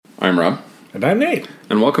I'm Rob. And I'm Nate.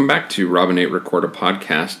 And welcome back to Rob and Nate Record a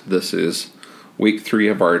Podcast. This is week 3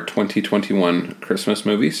 of our 2021 Christmas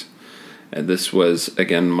movies. And this was,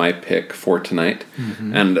 again, my pick for tonight.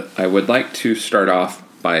 Mm-hmm. And I would like to start off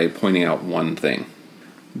by pointing out one thing.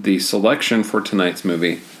 The selection for tonight's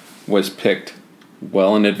movie was picked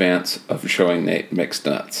well in advance of showing Nate Mixed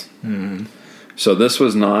Nuts. Mm-hmm. So this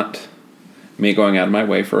was not me going out of my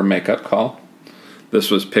way for a makeup call.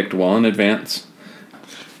 This was picked well in advance.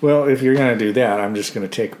 Well, if you're going to do that, I'm just going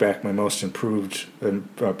to take back my most improved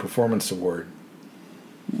performance award.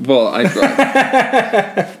 Well, I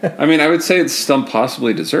would say it's still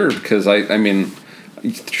possibly deserved because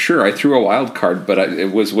sure, I threw a wild card, but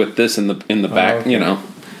it was with this in the back, okay.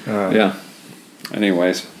 Yeah.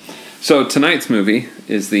 Anyways, so tonight's movie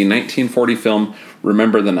is the 1940 film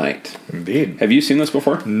Remember the Night. Indeed. Have you seen this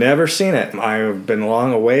before? Never seen it. I've been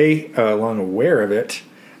long aware of it.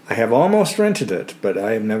 I have almost rented it, but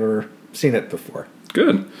I have never seen it before.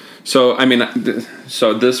 Good. So,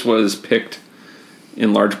 so this was picked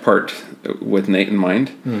in large part with Nate in mind.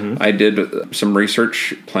 Mm-hmm. I did some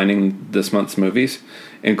research planning this month's movies,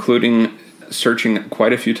 including searching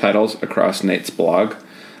quite a few titles across Nate's blog.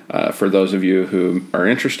 For those of you who are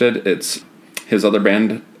interested, it's his other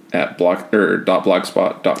band at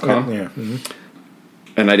 .blogspot.com. Yeah. Mm-hmm.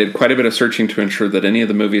 And I did quite a bit of searching to ensure that any of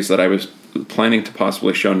the movies that I was planning to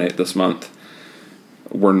possibly show Nate this month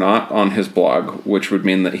were not on his blog, which would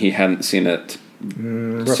mean that he hadn't seen it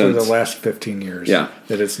roughly since the last 15 years. Yeah.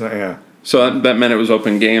 That it's not, yeah. So that meant it was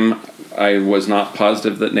open game. I was not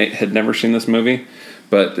positive that Nate had never seen this movie,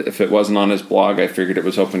 but if it wasn't on his blog, I figured it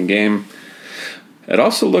was open game. It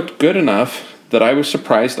also looked good enough that I was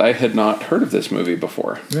surprised I had not heard of this movie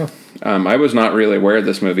before. Yeah. I was not really aware of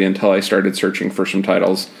this movie until I started searching for some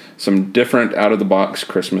titles, some different out-of-the-box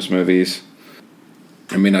Christmas movies.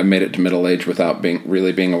 I've made it to middle age without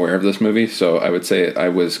being aware of this movie, so I would say I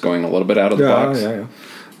was going a little bit out of the box.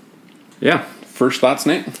 Yeah. First thoughts,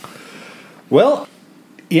 Nate? Well,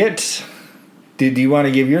 did you want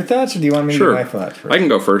to give your thoughts, or do you want me to give my thoughts first? I can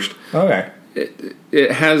go first. Okay.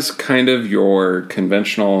 It has kind of your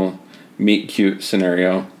conventional meet cute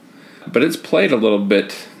scenario, but it's played a little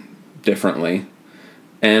bit differently,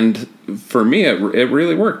 and for me it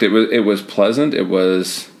really worked. It was pleasant. It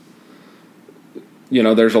was,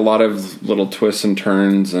 there's a lot of little twists and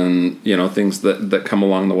turns and things that come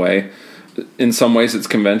along the way. In some ways it's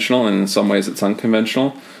conventional and in some ways it's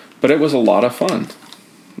unconventional, but it was a lot of fun.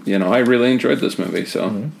 I really enjoyed this movie.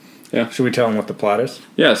 So Yeah. Should we tell them what the plot is?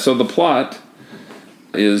 Yeah, so the plot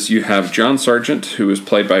is you have John Sargent, who is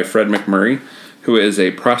played by Fred MacMurray, who is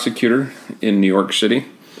a prosecutor in New York City,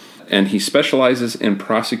 and he specializes in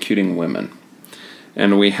prosecuting women.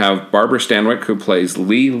 And we have Barbara Stanwyck, who plays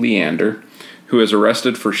Lee Leander, who is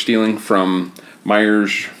arrested for stealing from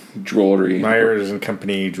Myers Jewelry. Myers and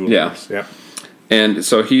Company Jewelers. Yeah. And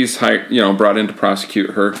so he's brought in to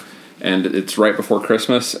prosecute her, and it's right before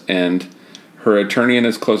Christmas, and her attorney in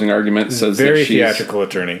his closing argument says that she's... Very theatrical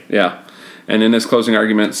attorney. Yeah. And in his closing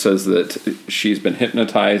argument says that she's been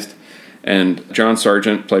hypnotized, and John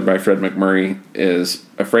Sargent, played by Fred MacMurray, is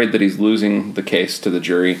afraid that he's losing the case to the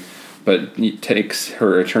jury, but he takes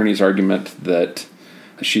her attorney's argument that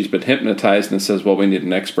she's been hypnotized and says, well, we need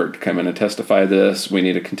an expert to come in and testify this. We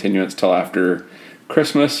need a continuance till after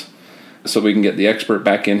Christmas so we can get the expert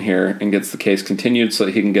back in here and gets the case continued so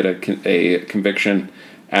that he can get a conviction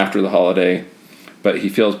after the holiday. But he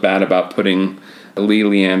feels bad about putting Lee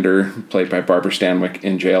Leander, played by Barbara Stanwyck,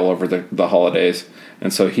 in jail over the holidays,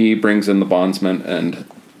 and so he brings in the bondsman and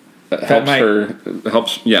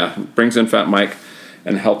brings in Fat Mike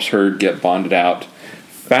and helps her get bonded out.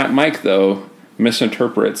 Fat Mike, though,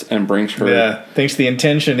 misinterprets and brings her... Yeah, thinks the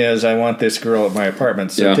intention is, I want this girl at my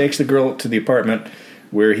apartment. So he takes the girl to the apartment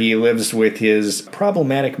where he lives with his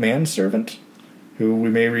problematic manservant, who we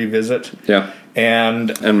may revisit. Yeah.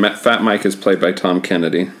 And Fat Mike is played by Tom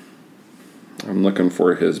Kennedy. I'm looking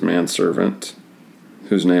for his manservant,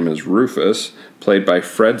 whose name is Rufus, played by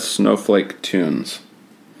Fred Snowflake Tunes.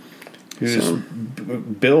 Who's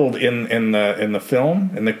billed in the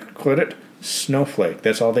film, in the credit, Snowflake.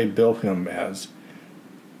 That's all they bill him as.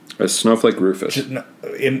 As Snowflake Rufus.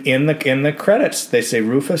 In the credits, they say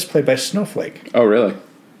Rufus, played by Snowflake. Oh, really?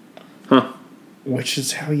 Huh. Which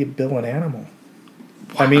is how you bill an animal.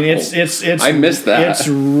 Wow. It's I missed that. It's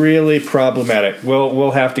really problematic.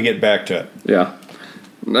 We'll have to get back to it. Yeah.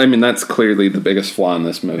 That's clearly the biggest flaw in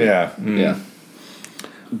this movie. Yeah. Yeah.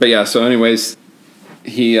 But yeah, so anyways,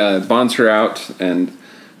 he bonds her out, and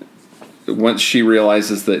once she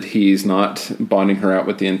realizes that he's not bonding her out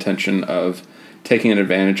with the intention of taking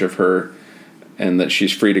advantage of her and that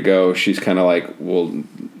she's free to go, she's kind of like, well,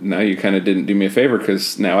 now you kind of didn't do me a favor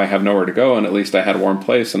because now I have nowhere to go, and at least I had a warm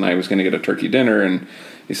place, and I was going to get a turkey dinner. And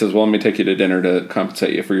he says, well, let me take you to dinner to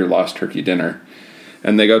compensate you for your lost turkey dinner.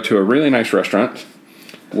 And they go to a really nice restaurant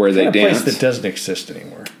where they dance. A place that doesn't exist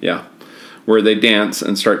anymore. Yeah. Where they dance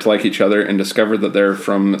and start to like each other and discover that they're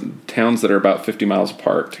from towns that are about 50 miles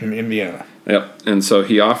apart. In Indiana. Yep. And so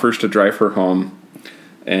he offers to drive her home.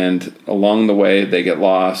 And along the way, they get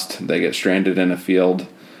lost. They get stranded in a field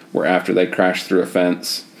where after they crash through a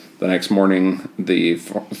fence, the next morning, the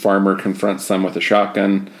farmer confronts them with a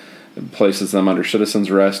shotgun, places them under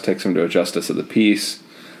citizen's arrest, takes them to a justice of the peace,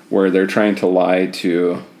 where they're trying to lie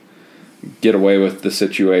to get away with the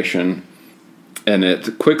situation. And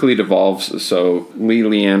it quickly devolves. So Lee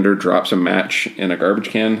Leander drops a match in a garbage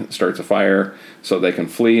can, starts a fire so they can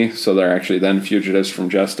flee. So they're actually then fugitives from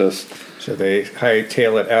justice. So they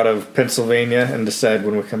hightail it out of Pennsylvania and decide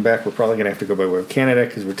when we come back we're probably going to have to go by way of Canada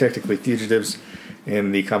because we're technically fugitives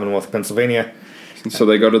in the Commonwealth of Pennsylvania. So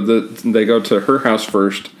they go to her house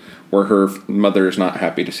first, where her mother is not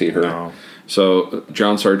happy to see her. No. So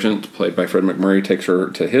John Sargent, played by Fred McMurray, takes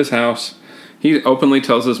her to his house. He openly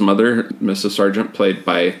tells his mother, Mrs. Sargent, played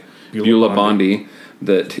by Beulah Bondi,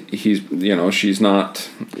 that she's not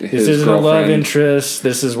his This isn't girlfriend. a love interest.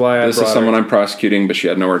 This is why This is someone I'm prosecuting, but she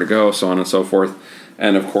had nowhere to go, so on and so forth.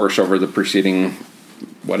 And of course, over the preceding,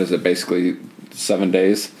 basically 7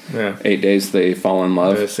 days, 8 days, they fall in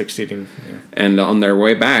love. Succeeding. Yeah. And on their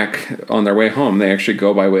way home, they actually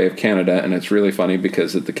go by way of Canada, and it's really funny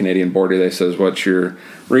because at the Canadian border, they says, "What's your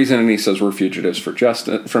reason?" And he says, "We're fugitives from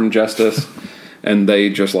justice." And they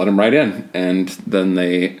just let him right in. And then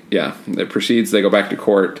it proceeds. They go back to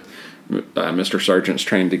court. Mr. Sargent's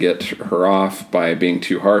trying to get her off by being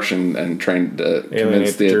too harsh and trying to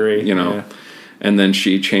convince the jury, And then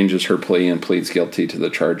she changes her plea and pleads guilty to the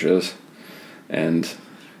charges. And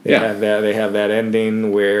they have that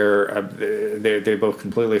ending where they both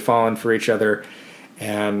completely fallen for each other,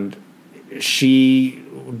 and she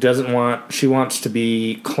wants to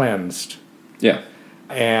be cleansed. Yeah.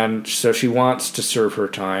 And so she wants to serve her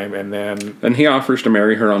time, and then... And he offers to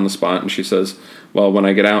marry her on the spot, and she says, well, when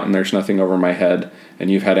I get out and there's nothing over my head,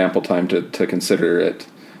 and you've had ample time to consider it,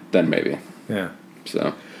 then maybe. Yeah.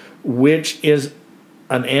 So. Which is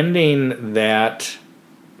an ending that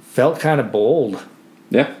felt kind of bold.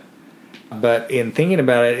 Yeah. But in thinking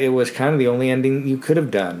about it, it was kind of the only ending you could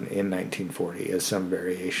have done in 1940, as some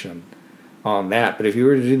variation on that. But if you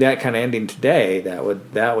were to do that kind of ending today, that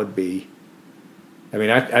would be... I mean,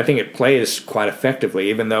 I think it plays quite effectively,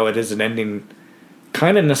 even though it is an ending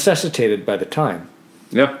kind of necessitated by the time.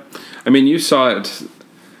 Yeah. I mean, you saw it.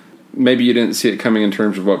 Maybe you didn't see it coming in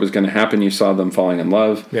terms of what was going to happen. You saw them falling in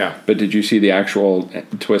love. Yeah. But did you see the actual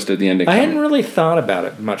twist at the ending? I hadn't really thought about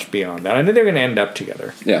it much beyond that. I knew they were going to end up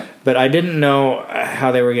together. Yeah. But I didn't know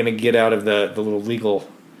how they were going to get out of the little legal...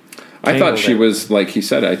 I thought she was, like he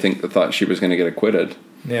said, I thought she was going to get acquitted.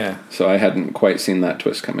 Yeah. So I hadn't quite seen that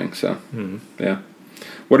twist coming. So, yeah.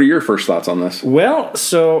 What are your first thoughts on this? Well,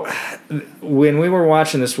 so when we were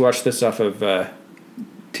watching this, we watched this off of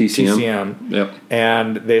TCM. Yep.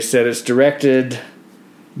 And they said it's directed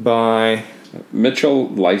by Mitchell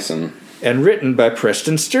Lyson and written by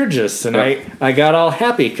Preston Sturges. And I got all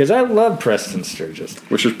happy because I love Preston Sturges,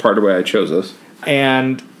 which is part of why I chose this.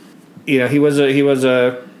 And he was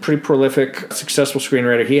a pretty prolific, successful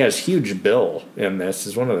screenwriter. He has huge bill in this.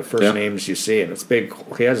 He's one of the first names you see, and it's big.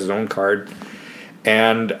 He has his own card.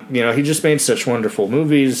 And, he just made such wonderful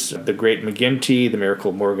movies. The Great McGinty, The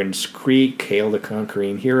Miracle of Morgan's Creek, Hail the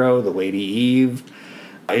Conquering Hero, The Lady Eve.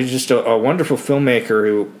 He's just a wonderful filmmaker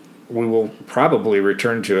who we will probably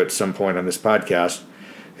return to at some point on this podcast,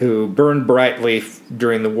 who burned brightly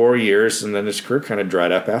during the war years, and then his career kind of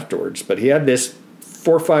dried up afterwards. But he had this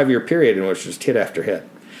 4 or 5 year period in which just hit after hit.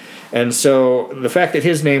 And so the fact that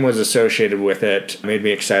his name was associated with it made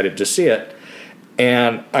me excited to see it.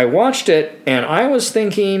 And I watched it, and I was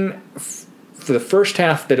thinking for the first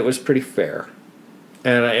half that it was pretty fair,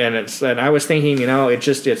 and I was thinking,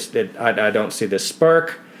 I don't see this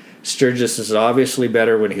spark. Sturges is obviously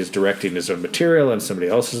better when he's directing his own material and somebody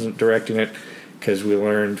else isn't directing it, because we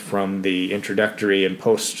learned from the introductory and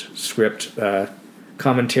postscript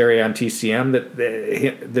commentary on TCM that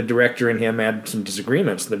the director and him had some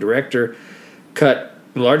disagreements. The director cut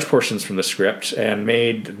large portions from the script and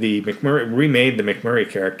remade the McMurray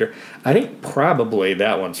character. I think probably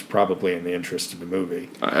that one's probably in the interest of the movie.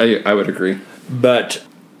 I would agree. But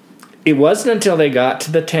it wasn't until they got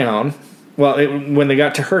to the town, when they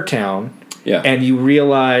got to her town, and you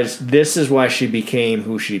realize this is why she became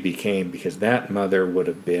who she became, because that mother would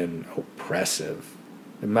have been oppressive.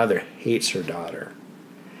 The mother hates her daughter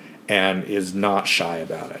and is not shy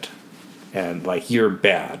about it. And like, you're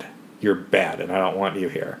bad, and I don't want you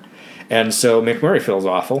here. And so McMurray feels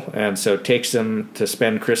awful, and so takes him to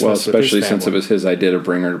spend Christmas with his family. Especially since it was his idea to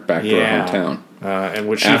bring her back to her hometown. And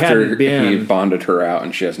which she After hadn't been... he bonded her out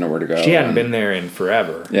and she has nowhere to go. She hadn't been there in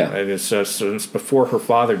forever. Yeah. It's since before her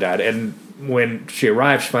father died. And when she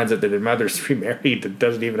arrives, she finds out that her mother's remarried and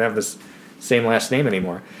doesn't even have the same last name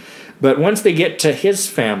anymore. But once they get to his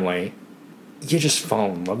family, you just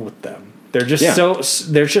fall in love with them. They're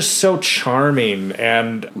just so charming,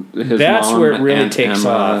 and that's where it really takes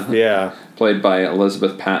off. Yeah, played by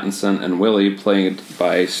Elizabeth Pattinson, and Willie played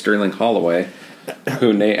by Sterling Holloway,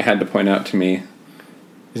 who Nate had to point out to me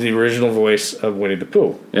is the original voice of Winnie the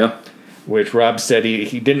Pooh. Yeah, which Rob said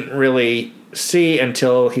he didn't really see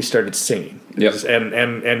until he started singing. Yep.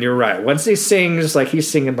 And you're right. Once he sings, like he's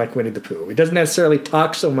singing like Winnie the Pooh. He doesn't necessarily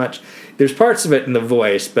talk so much. There's parts of it in the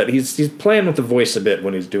voice, but he's playing with the voice a bit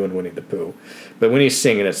when he's doing Winnie the Pooh. But when he's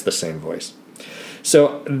singing, it's the same voice.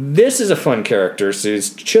 So this is a fun character. So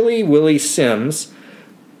it's Chilly Willie Sims.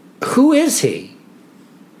 Who is he?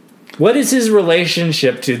 What is his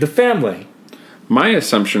relationship to the family? My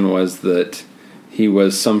assumption was that he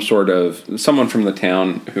was someone from the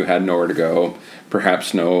town who had nowhere to go,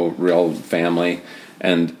 perhaps no real family,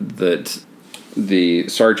 and that the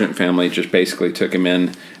Sargent family just basically took him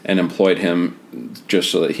in and employed him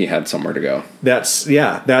just so that he had somewhere to go.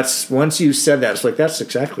 That's once you said that, it's like, that's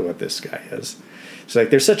exactly what this guy is. It's like,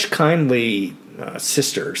 they're such kindly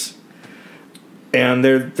sisters, and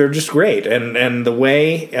they're just great. And the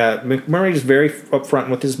way McMurray is very upfront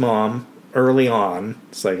with his mom early on.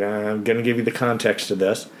 It's like, I'm going to give you the context to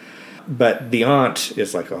this. But the aunt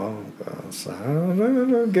is like, oh, so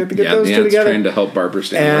good to get those two together. The aunt's trying to help Barbara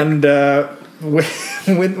Stanwyck.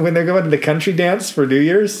 And when they're going to the country dance for New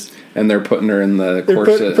Year's, and they're putting her in the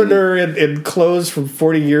corset, putting her in clothes from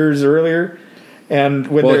 40 years earlier. And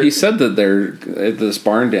when he said that they're at this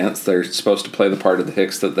barn dance, they're supposed to play the part of the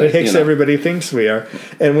Hicks that everybody thinks we are.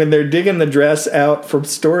 And when they're digging the dress out from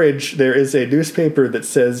storage, there is a newspaper that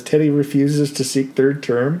says Teddy refuses to seek third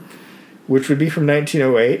term, which would be from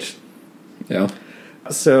 1908. Yeah.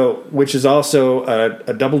 So, which is also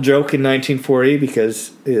a double joke in 1940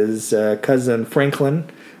 because his cousin Franklin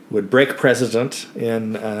would break president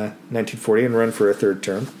in 1940 and run for a third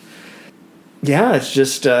term. Yeah, it's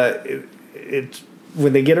just it's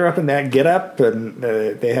when they get her up in that get up and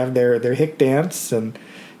they have their hick dance, and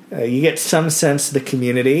you get some sense of the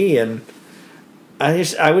community, and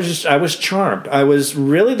I was charmed. I was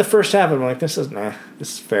really, the first half of it, I'm like, this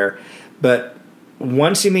is fair, but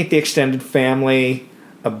once you meet the extended family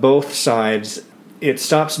of both sides, it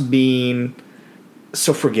stops being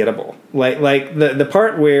so forgettable. Like the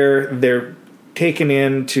part where they're taken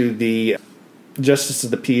into the Justice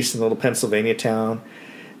of the Peace in the little Pennsylvania town,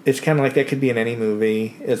 it's kind of like that could be in any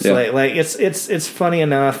movie. It's like it's funny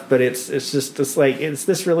enough, but it's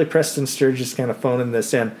this really Preston Sturges kind of phoning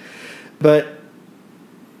this in, but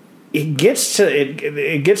it gets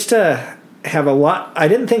to have a lot. I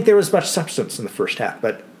didn't think there was much substance in the first half,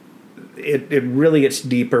 but it really gets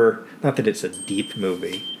deeper. Not that it's a deep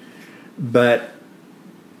movie, but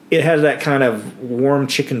it has that kind of warm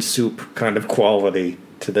chicken soup kind of quality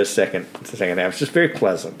to the second half. It's just very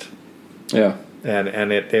pleasant. Yeah.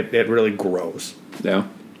 And it really grows. Yeah.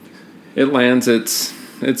 It lands, it's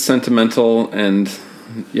sentimental, and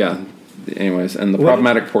yeah. Anyways, and the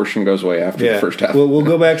problematic portion goes away after the first half. Well, we'll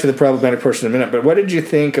go back to the problematic portion in a minute, but what did you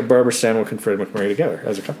think of Barbara Stanwyck and Fred McMurray together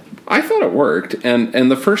as a couple? I thought it worked,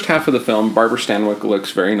 and the first half of the film, Barbara Stanwyck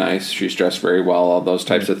looks very nice. She's dressed very well, all those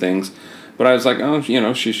types of things. But I was like,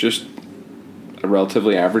 she's just a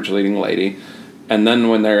relatively average leading lady. And then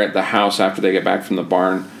when they're at the house after they get back from the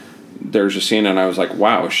barn, there's a scene, and I was like,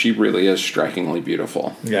 wow, she really is strikingly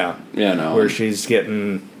beautiful. Yeah. Where she's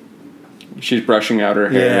brushing out her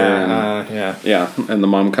hair. Yeah. And the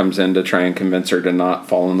mom comes in to try and convince her to not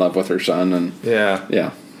fall in love with her son. And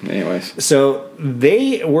yeah. Anyways. So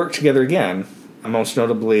they work together again, most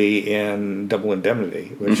notably in Double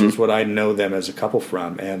Indemnity, which is what I know them as a couple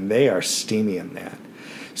from, and they are steamy in that.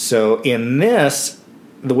 So in this,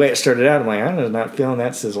 the way it started out, I'm like, I'm not feeling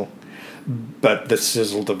that sizzle. But the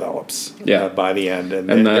sizzle develops by the end,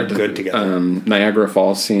 and they're good together. Niagara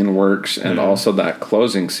Falls scene works, and also that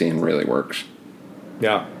closing scene really works.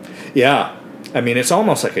 Yeah. I mean, it's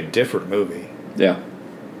almost like a different movie. Yeah.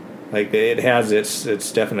 Like, it has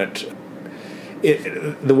its definite...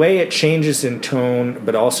 the way it changes in tone,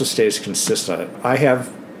 but also stays consistent. I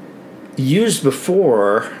have used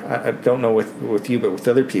before, I don't know with you, but with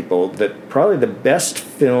other people, that probably the best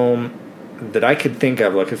film that I could think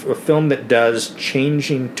of, like a film that does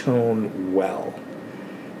changing tone well,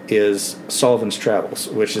 is Sullivan's Travels,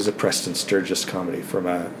 which is a Preston Sturges comedy from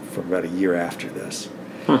about a year after this,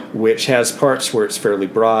 which has parts where it's fairly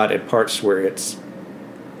broad and parts where it's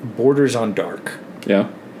borders on dark. Yeah.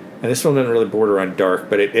 And this one doesn't really border on dark,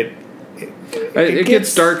 but it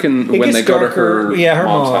gets dark when they go to her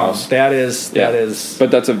mom's house. That is.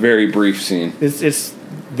 But that's a very brief scene. It's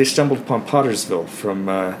they stumbled upon Pottersville from.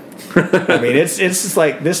 I mean, it's just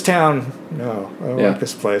like this town. No, I don't like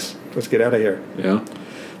this place. Let's get out of here. Yeah.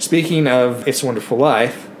 Speaking of It's a Wonderful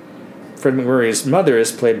Life, Fred MacMurray's mother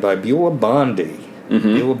is played by Beulah Bondi.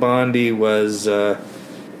 Mm-hmm. Beulah Bondi was a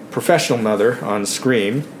professional mother on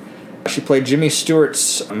Scream. She played Jimmy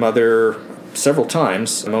Stewart's mother several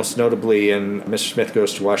times, most notably in Mr. Smith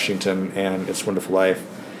Goes to Washington and It's a Wonderful Life,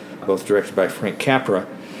 both directed by Frank Capra.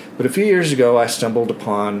 But a few years ago, I stumbled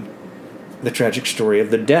upon the tragic story of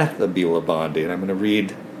the death of Beulah Bondi, and I'm going to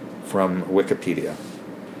read from Wikipedia.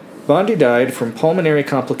 Bondi died from pulmonary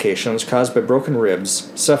complications caused by broken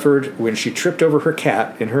ribs suffered when she tripped over her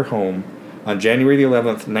cat in her home on January the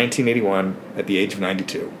 11th, 1981, at the age of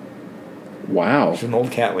 92. Wow. She's an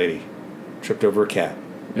old cat lady. Tripped over a cat.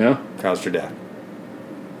 Yeah. Caused her death.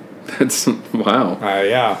 That's, wow.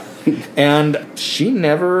 Yeah. And she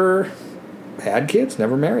never had kids,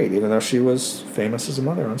 never married, even though she was famous as a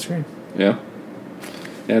mother on screen. Yeah.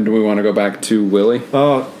 And do we want to go back to Willie?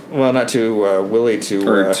 Oh, well, not to Willie,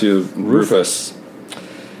 to Rufus.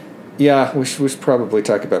 Yeah, we should probably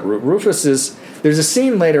talk about Rufus. There's a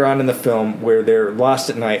scene later on in the film where they're lost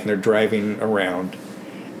at night and they're driving around,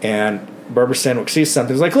 and Barbara Stanwyck sees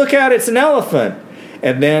something. It's like, look out, it's an elephant.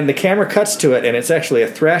 And then the camera cuts to it, and it's actually a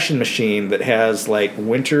thrashing machine that has, like,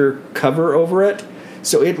 winter cover over it.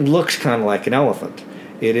 So it looks kind of like an elephant.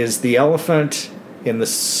 It is the elephant in the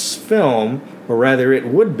film, or rather it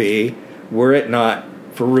would be, were it not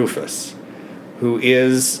for Rufus, who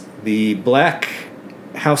is the black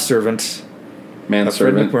house servant,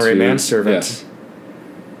 manservant, Fred MacMurray, manservant,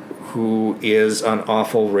 who is an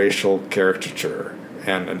awful racial caricature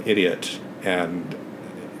and an idiot, and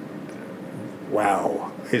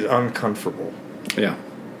wow, he's uncomfortable. Yeah.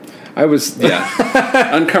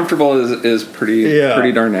 Uncomfortable is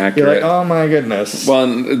pretty darn accurate. You're like, oh my goodness. Well,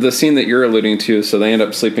 and the scene that you're alluding to, so they end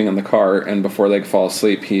up sleeping in the car, and before they fall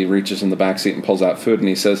asleep, he reaches in the back seat and pulls out food, and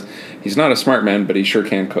he says, he's not a smart man, but he sure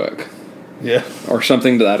can cook. Yeah. Or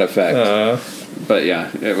something to that effect. But yeah,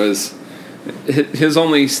 it was the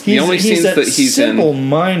only scenes that he's in.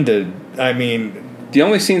 Simple-minded, I mean. The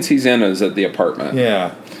only scenes he's in is at the apartment.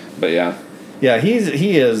 Yeah. But yeah. Yeah,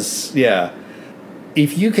 he is, yeah.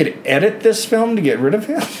 If you could edit this film to get rid of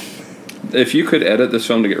him. If you could edit this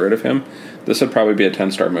film to get rid of him, this would probably be a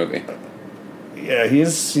 10-star movie. Yeah,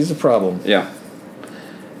 he's a problem. Yeah.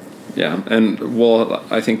 Yeah, and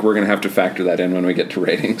I think we're going to have to factor that in when we get to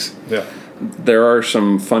ratings. Yeah. There are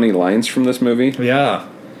some funny lines from this movie. Yeah.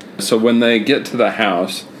 So when they get to the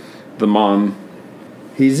house, the mom...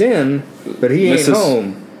 He's in, but he ain't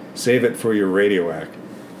home. Save it for your radio act.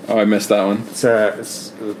 Oh, I missed that one.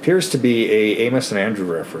 It appears to be a Amos and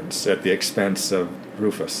Andrew reference at the expense of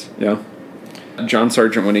Rufus. Yeah. John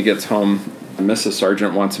Sargent, when he gets home, Mrs.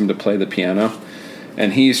 Sargent wants him to play the piano,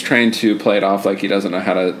 and he's trying to play it off like he doesn't know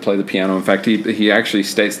how to play the piano. In fact, he actually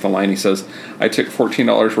states the line. He says, I took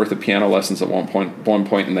 $14 worth of piano lessons at one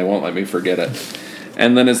point, and they won't let me forget it.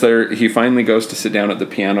 And then he finally goes to sit down at the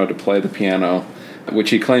piano to play the piano, which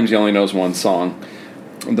he claims he only knows one song.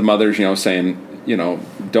 The mother's, saying,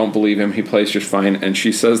 don't believe him, he plays just fine. And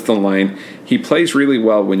she says the line, he plays really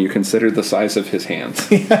well when you consider the size of his hands.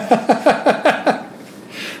 I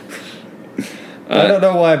don't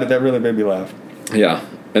know why, but that really made me laugh. Yeah.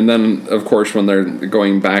 And then, of course, when they're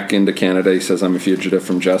going back into Canada, he says, I'm a fugitive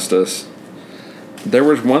from justice. There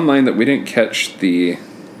was one line that we didn't catch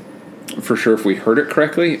for sure if we heard it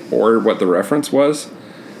correctly or what the reference was.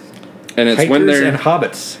 And it's Hikers when they're and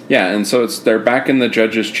hobbits. Yeah, and so they're back in the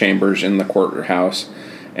judge's chambers in the courthouse,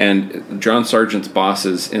 and John Sargent's boss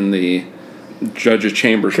is in the judge's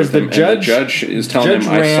chambers with him. And the judge is telling him,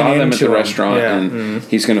 I saw them at the restaurant, and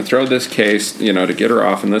he's going to throw this case, to get her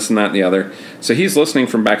off, and this and that and the other. So he's listening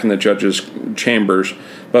from back in the judge's chambers,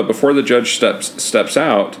 but before the judge steps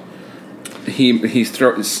out, he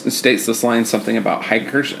states this line, something about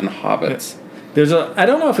hikers and hobbits. Yeah. I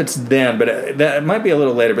don't know if it's then, but that might be a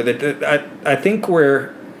little later. But I think I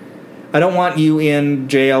don't want you in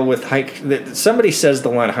jail with somebody says the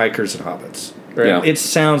line hikers and hobbits. Right? Yeah. It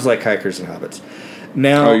sounds like hikers and hobbits.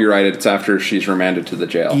 Now, oh, you're right. It's after she's remanded to the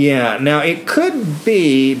jail. Yeah. Now it could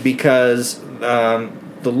be because the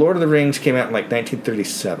Lord of the Rings came out in like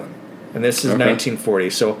 1937, and this is 1940.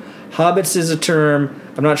 So Hobbits is a term.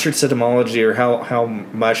 I'm not sure its etymology or how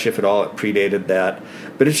much, if at all, it predated that.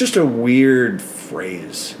 But it's just a weird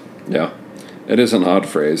phrase. Yeah. It is an odd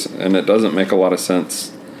phrase, and it doesn't make a lot of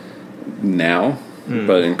sense now,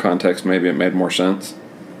 but in context, maybe it made more sense.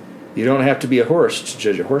 You don't have to be a horse to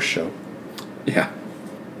judge a horse show. Yeah.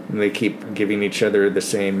 And they keep giving each other the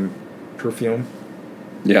same perfume.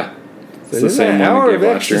 Yeah. So it's the same hour of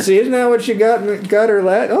ecstasy. Isn't that what you got her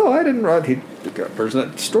last? Oh, I didn't. The person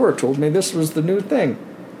at the store told me this was the new thing.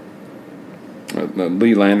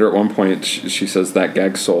 Lee Lander, at one point, she says that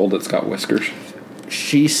gag sold. It's got whiskers.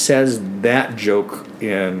 She says that joke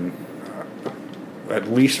in at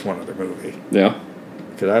least one other movie. Yeah.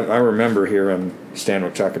 Because I remember hearing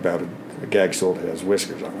Stanwyck talk about a gag sold that has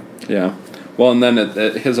whiskers on it. Yeah. Well, and then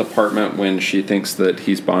at his apartment, when she thinks that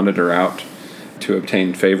he's bonded her out to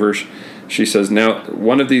obtain favors, she says, now,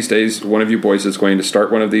 one of these days, one of you boys is going to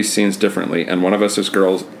start one of these scenes differently, and one of us as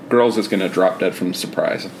girls is going to drop dead from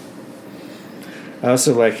surprise. I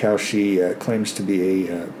also like how she claims to be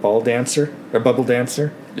a bubble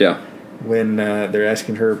dancer. Yeah. When they're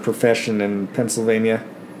asking her profession in Pennsylvania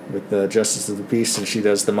with the Justice of the Peace, and she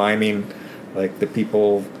does the miming, like the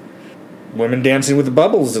women dancing with the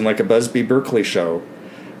bubbles in like a Busby Berkeley show.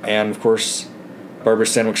 And, of course, Barbara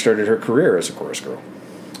Stanwyck started her career as a chorus girl.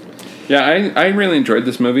 Yeah, I really enjoyed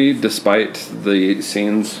this movie, despite the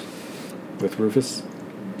scenes. With Rufus?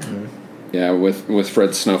 Mm-hmm. Yeah, with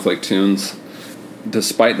Fred Snowflake Tunes.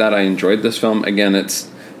 Despite that, I enjoyed this film. Again, it's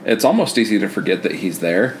almost easy to forget that he's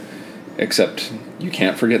there, except you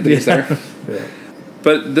can't forget that he's there. Yeah.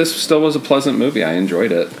 But this still was a pleasant movie. I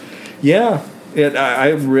enjoyed it. Yeah. I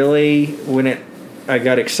really, I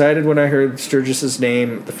got excited when I heard Sturgis's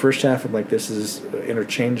name. The first half, I'm like, this is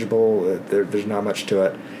interchangeable. There's not much to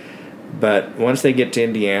it. But once they get to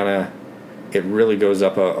Indiana, it really goes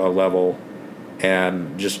up a level,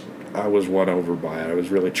 and just I was won over by it. I was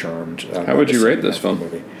really charmed. How would you rate this film?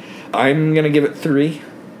 Movie. I'm going to give it 3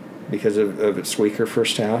 because of its weaker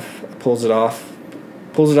first half. Pulls it off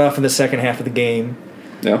in the second half of the game.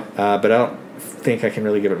 Yeah. But I don't think I can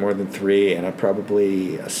really give it more than 3, and I'm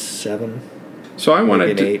probably a 7. So I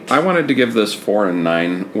wanted to give this 4 and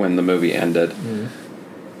 9 when the movie ended. Mm.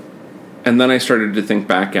 And then I started to think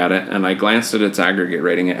back at it, and I glanced at its aggregate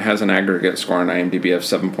rating. It has an aggregate score on IMDb of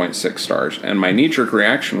 7.6 stars. And my knee-jerk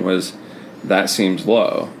reaction was, that seems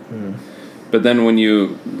low. Mm. But then when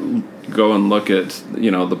you go and look at,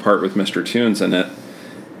 the part with Mr. Tunes in it,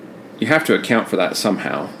 you have to account for that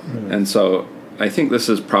somehow. Mm. And so I think this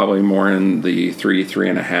is probably more in the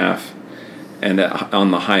 3.5, and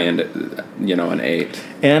on the high end, an 8.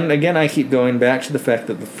 And again, I keep going back to the fact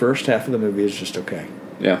that the first half of the movie is just okay.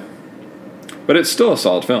 Yeah. But it's still a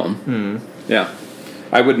solid film. Mm. Yeah.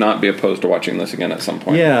 I would not be opposed to watching this again at some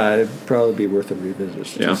point. Yeah, it'd probably be worth a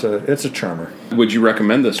revisit. Yeah. It's a charmer. Would you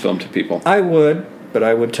recommend this film to people? I would, but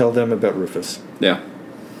I would tell them about Rufus. Yeah.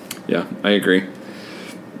 Yeah, I agree.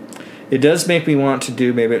 It does make me want to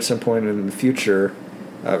do, maybe at some point in the future,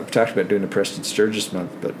 we've talked about doing a Preston Sturges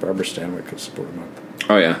month, but Barbara Stanwyck could support a month.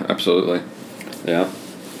 Oh, yeah, absolutely. Yeah.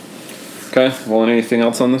 Okay, well, anything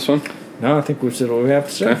else on this one? No, I think we've said what we have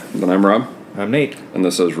to say. Okay, then I'm Rob. I'm Nate. And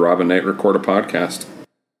this is Rob and Nate Record a Podcast.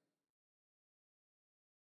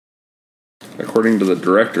 According to the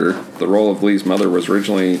director, the role of Lee's mother was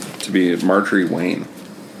originally to be Marjorie Wayne.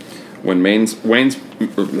 When Maine's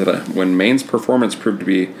performance proved to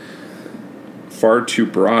be far too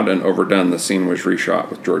broad and overdone, the scene was reshot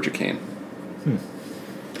with Georgia Kane.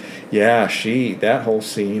 Yeah, that whole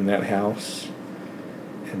scene, that house,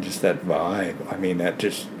 and just that vibe. I mean,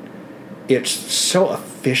 it's so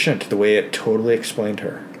efficient the way it totally explained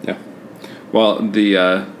her. Yeah. Well,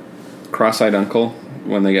 the cross-eyed uncle,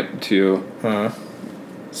 when they get to...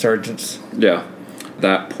 Sergeants. Yeah.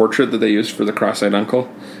 That portrait that they used for the cross-eyed uncle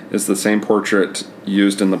is the same portrait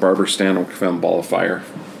used in the Barbara Stanwyck film Ball of Fire.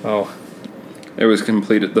 Oh. It was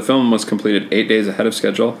completed. The film was completed 8 days ahead of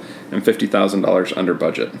schedule and $50,000 under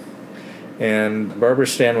budget. And Barbara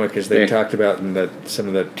Stanwyck, as they talked about in some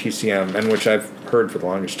of the TCM, and which I've heard for the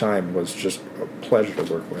longest time, was just a pleasure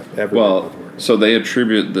to work with. So they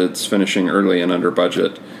attribute its finishing early and under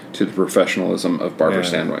budget to the professionalism of Barbara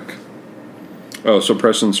Stanwyck. Oh, so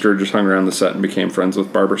Preston Sturges hung around the set and became friends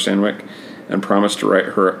with Barbara Stanwyck and promised to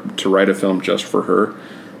write a film just for her,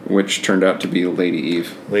 which turned out to be Lady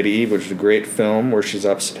Eve. Lady Eve, which is a great film where she's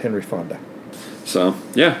opposite Henry Fonda. So,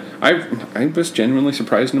 yeah, I was genuinely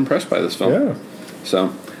surprised and impressed by this film. Yeah.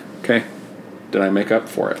 So, okay. Did I make up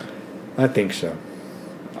for it? I think so.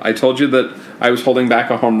 I told you that I was holding back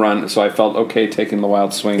a home run, so I felt okay taking the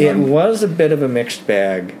wild swing. It was a bit of a mixed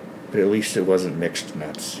bag, but at least it wasn't mixed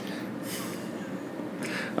nuts.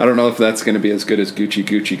 I don't know if that's going to be as good as Gucci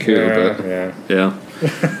Gucci Koo, but yeah.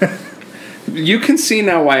 You can see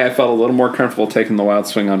now why I felt a little more comfortable taking the wild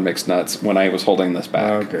swing on mixed nuts when I was holding this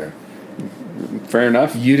back. Okay. Fair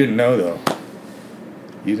enough. You didn't know, though.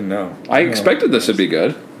 You didn't know. I expected this would be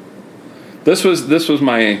good. This was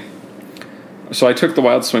my... So I took the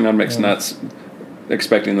wild swing on mixed nuts,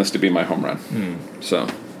 expecting this to be my home run. So,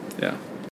 yeah.